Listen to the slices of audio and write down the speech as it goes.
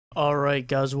Alright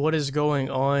guys, what is going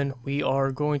on? We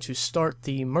are going to start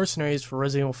the Mercenaries for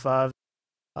Resident Evil 5.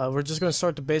 We're just going to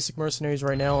start the basic Mercenaries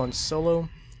right now on solo,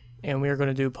 and we are going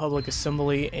to do Public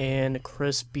Assembly and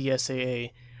Chris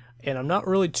BSAA. And I'm not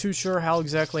really too sure how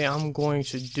exactly I'm going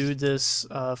to do this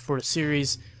for the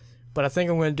series, but I think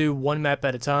I'm going to do one map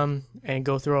at a time and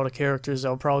go through all the characters.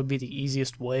 That'll probably be the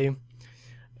easiest way.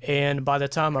 And by the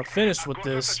time I'm finished with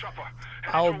this,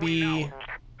 I'll be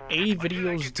 80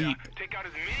 videos deep.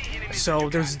 So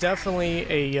there's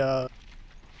definitely a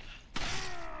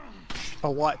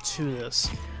lot to this.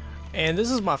 And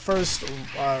this is my first,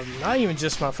 not even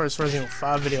just my first Resident Evil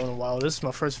 5 video in a while, this is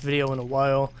my first video in a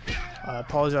while. I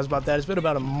apologize about that. It's been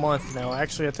about a month now.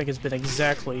 Actually, I think it's been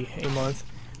exactly a month.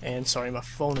 And sorry, my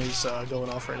phone is going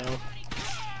off right now.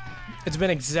 It's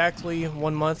been exactly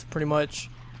 1 month, pretty much,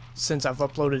 since I've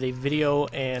uploaded a video,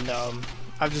 and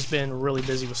I've just been really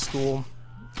busy with school,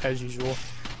 as usual.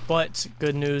 But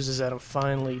good news is that I'm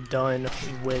finally done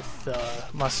with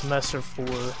my semester for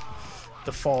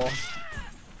the fall.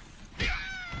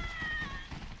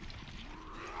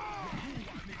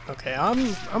 Okay, I'm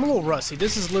a little rusty.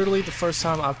 This is literally the first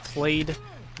time I've played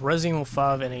Resident Evil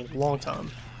 5 in a long time,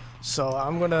 so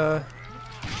I'm gonna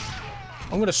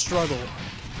struggle.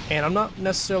 And I'm not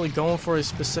necessarily going for a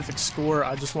specific score.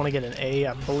 I just want to get an A.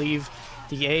 I believe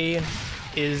the A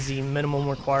is the minimum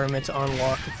requirement to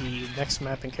unlock the next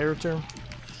map and character.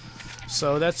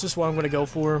 So that's just what I'm going to go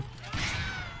for.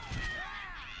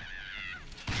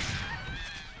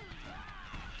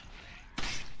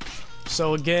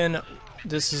 So again,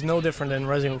 this is no different than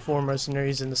Resident Evil 4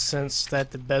 Mercenaries in the sense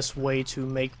that the best way to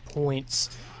make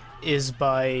points is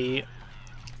by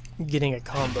getting a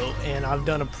combo, and I've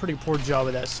done a pretty poor job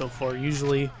of that so far.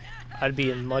 Usually I'd be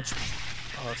in much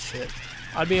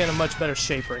I'd be in a much better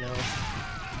shape right now.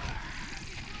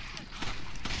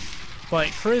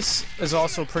 But Chris is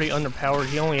also pretty underpowered.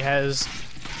 He only has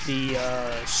the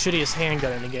shittiest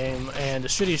handgun in the game and the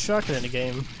shittiest shotgun in the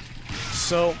game.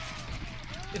 So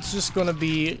it's just gonna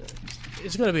be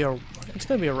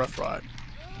a rough ride.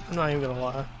 I'm not even gonna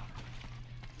lie.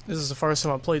 This is the first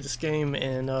time I played this game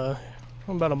in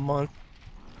about a month,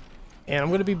 and I'm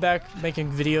going to be back making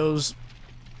videos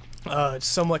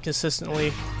somewhat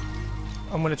consistently.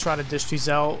 I'm going to try to dish these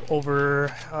out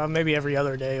over maybe every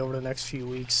other day over the next few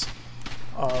weeks.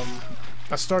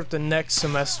 I start the next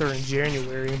semester in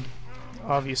January,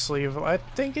 obviously. I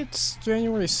think it's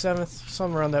January 7th,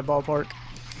 somewhere around that ballpark.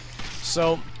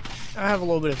 So I have a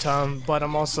little bit of time, but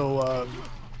I'm also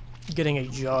getting a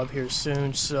job here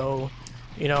soon, so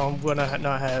you know, I'm going to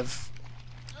not have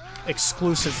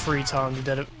exclusive free time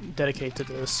to dedicate to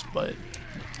this, but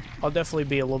I'll definitely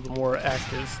be a little bit more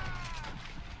active.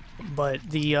 But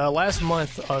the last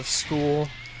month of school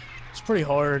was pretty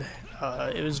hard.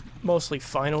 It was mostly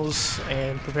finals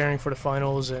and preparing for the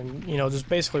finals, and you know, just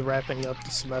basically wrapping up the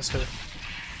semester.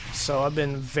 So I've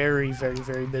been very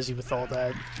busy with all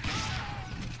that.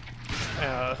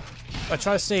 I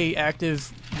try to stay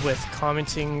active with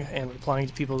commenting and replying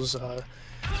to people's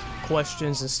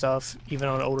questions and stuff, even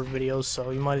on older videos, so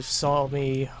you might have saw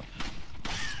me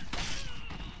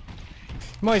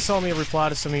reply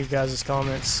to some of you guys'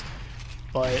 comments.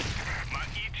 But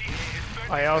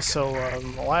I also,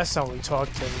 last time we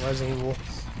talked in Resident Evil,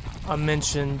 I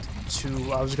mentioned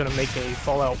I was gonna make a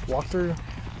Fallout walkthrough.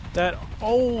 That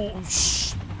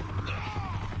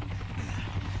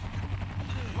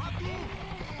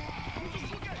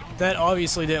that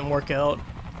obviously didn't work out.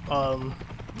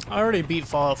 I already beat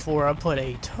Fallout 4. I put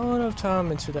a ton of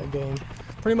time into that game.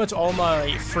 Pretty much all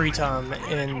my free time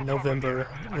in November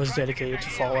was dedicated to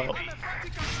Fallout.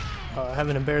 I have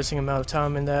an embarrassing amount of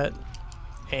time in that,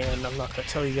 and I'm not going to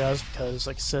tell you guys because,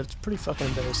 like I said, it's pretty fucking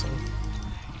embarrassing.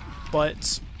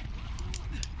 But,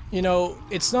 you know,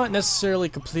 it's not necessarily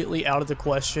completely out of the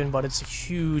question, but it's a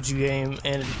huge game,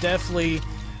 and it definitely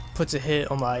puts a hit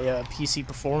on my PC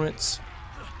performance.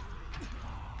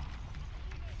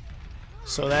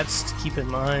 So that's to keep in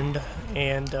mind.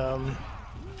 And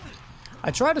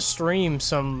I tried to stream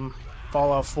some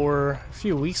Fallout 4 a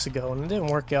few weeks ago, and it didn't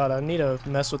work out. I need to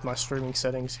mess with my streaming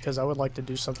settings because I would like to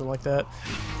do something like that.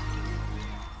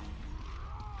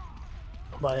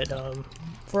 But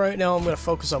for right now, I'm going to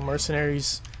focus on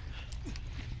Mercenaries,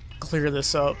 clear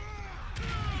this up,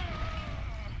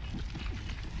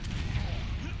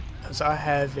 because I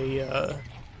have a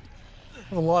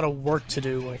lot of work to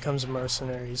do when it comes to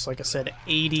Mercenaries. Like I said,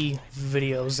 80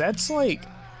 videos. That's like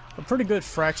a pretty good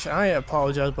fraction. I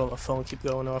apologize about my phone keep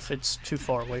going off. It's too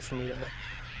far away for me to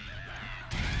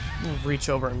reach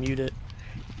over and mute it.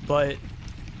 But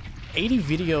 80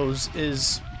 videos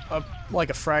is a like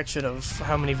a fraction of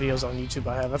how many videos on YouTube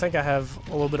I have. I think I have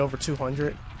a little bit over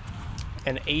 200,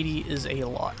 and 80 is a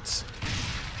lot.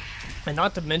 And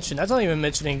not to mention, that's not even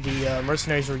mentioning the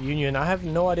Mercenaries Reunion. I have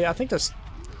no idea. I think there's,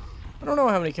 I don't know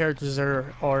how many characters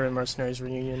there are in Mercenaries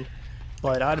Reunion,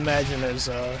 but I'd imagine there's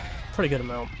a pretty good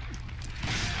amount.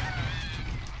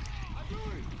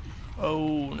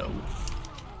 Oh no.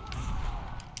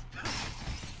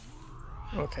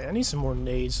 Okay, I need some more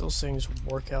nades. Those things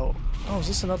work out. Oh, is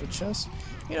this another chest?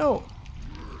 You know,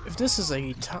 if this is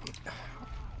a time,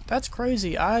 that's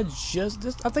crazy. I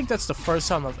think that's the first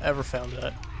time I've ever found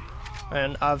that.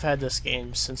 And I've had this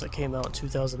game since it came out in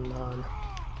 2009.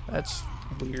 That's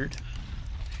weird.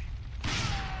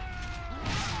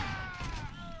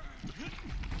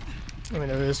 I mean,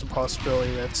 there is a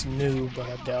possibility that's new, but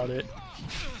I doubt it.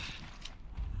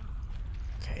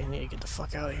 Okay, I need to get the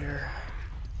fuck out of here.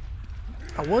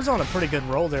 I was on a pretty good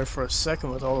roll there for a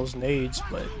second with all those nades,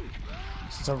 but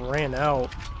since I ran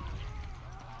out,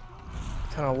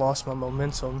 I kind of lost my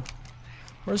momentum.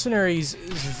 Mercenaries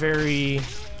is very...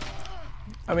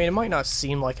 I mean, it might not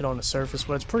seem like it on the surface,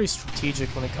 but it's pretty strategic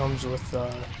when it comes with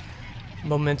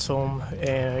momentum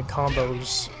and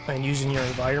combos and using your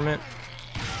environment.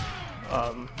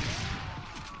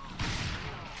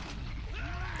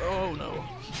 Oh no.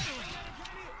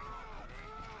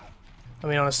 I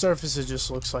mean, on the surface it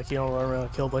just looks like you don't run around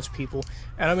and kill a bunch of people.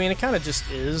 And I mean, it kind of just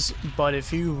is, but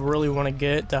if you really want to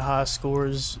get the high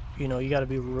scores, you know, you got to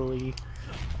be really...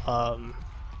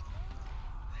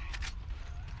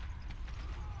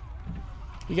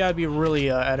 you gotta be really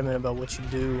adamant about what you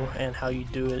do and how you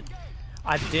do it.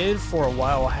 I did for a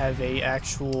while have a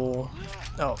actual...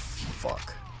 oh,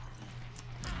 fuck.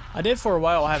 I did for a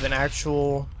while have an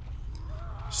actual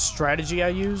strategy I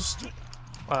used.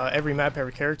 Every map,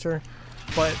 every character.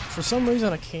 But for some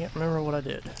reason I can't remember what I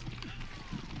did.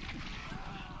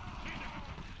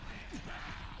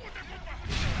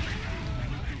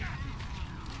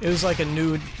 It was like a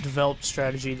new developed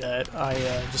strategy that I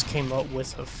just came up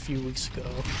with a few weeks ago,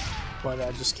 but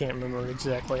I just can't remember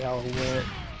exactly how it went,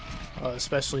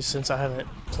 especially since I haven't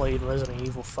played Resident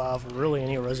Evil 5, or really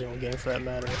any Resident Evil game for that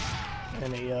matter,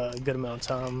 in a good amount of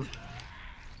time.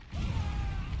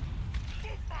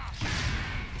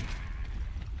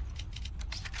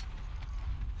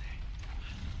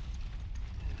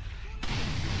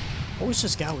 I wish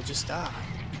this guy would just die.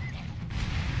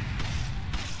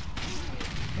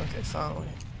 Okay, finally.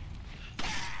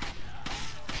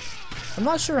 I'm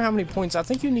not sure how many points. I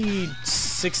think you need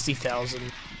 60,000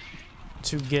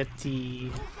 to get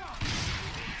the...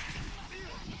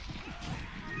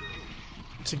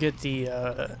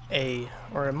 A.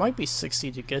 Or it might be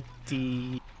 60 to get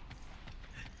the...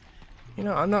 You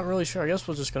know, I'm not really sure. I guess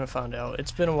we're just gonna find out.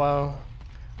 It's been a while.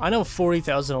 I know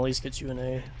 40,000 at least gets you an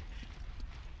A.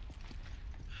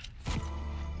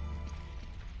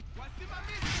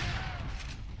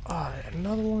 Ah,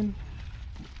 another one.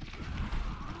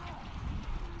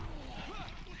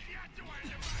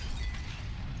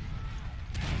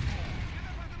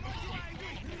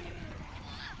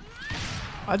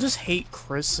 I just hate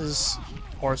Chris's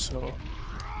arsenal.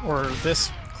 Or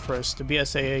this Chris, the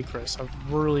BSAA Chris. I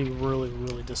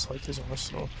really dislike his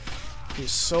arsenal.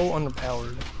 He's so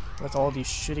underpowered with all these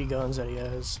shitty guns that he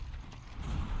has.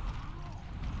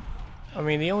 I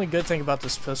mean, the only good thing about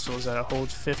this pistol is that it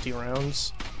holds 50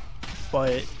 rounds.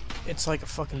 But it's like a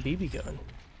fucking BB gun.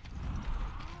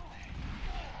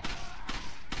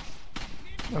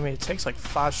 I mean, it takes like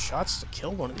 5 shots to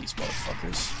kill one of these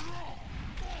motherfuckers.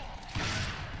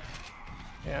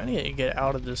 Yeah, I need to get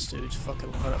out of this dude's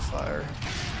fucking line of fire.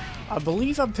 I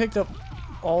believe I picked up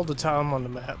all the time on the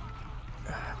map,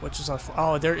 which is not.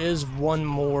 Oh, there is one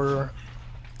more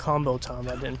combo time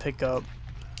I didn't pick up.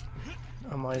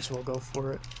 I might as well go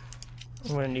for it.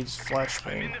 I'm gonna need this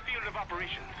flashbang. In the field of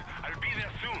operations. I'll be there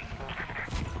soon.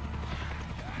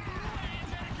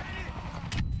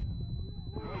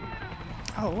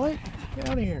 Oh, what? Get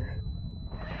out of here.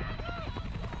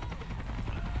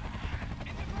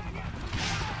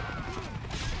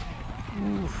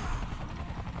 Oof.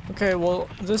 Okay, well,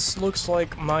 this looks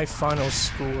like my final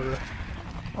score,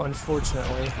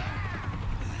 unfortunately.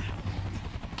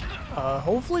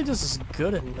 Hopefully this is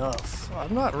good enough.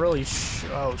 I'm not really sure.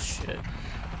 Oh, shit.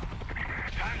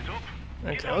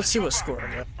 Okay, let's see what score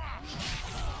I got.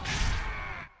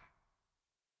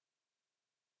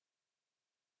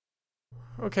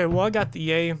 Okay, well, I got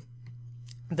the A.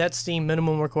 That's the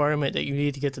minimum requirement that you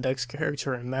need to get the next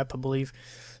character and map, I believe.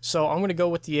 So I'm going to go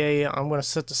with the A. I'm going to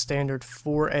set the standard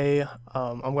for A.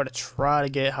 I'm going to try to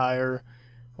get higher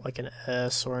like an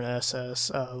S or an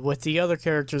SS. With the other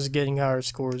characters, getting higher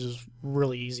scores is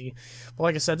really easy. But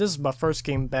like I said, this is my first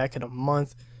game back in a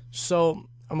month, so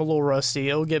I'm a little rusty.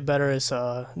 It'll get better as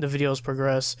the videos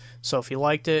progress. So if you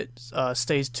liked it,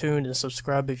 stay tuned and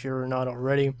subscribe if you're not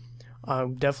already.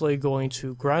 I'm definitely going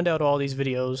to grind out all these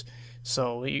videos.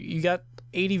 So you got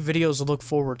 80 videos to look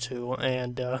forward to,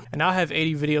 and I have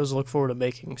 80 videos to look forward to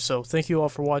making. So thank you all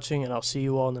for watching, and I'll see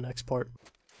you all in the next part.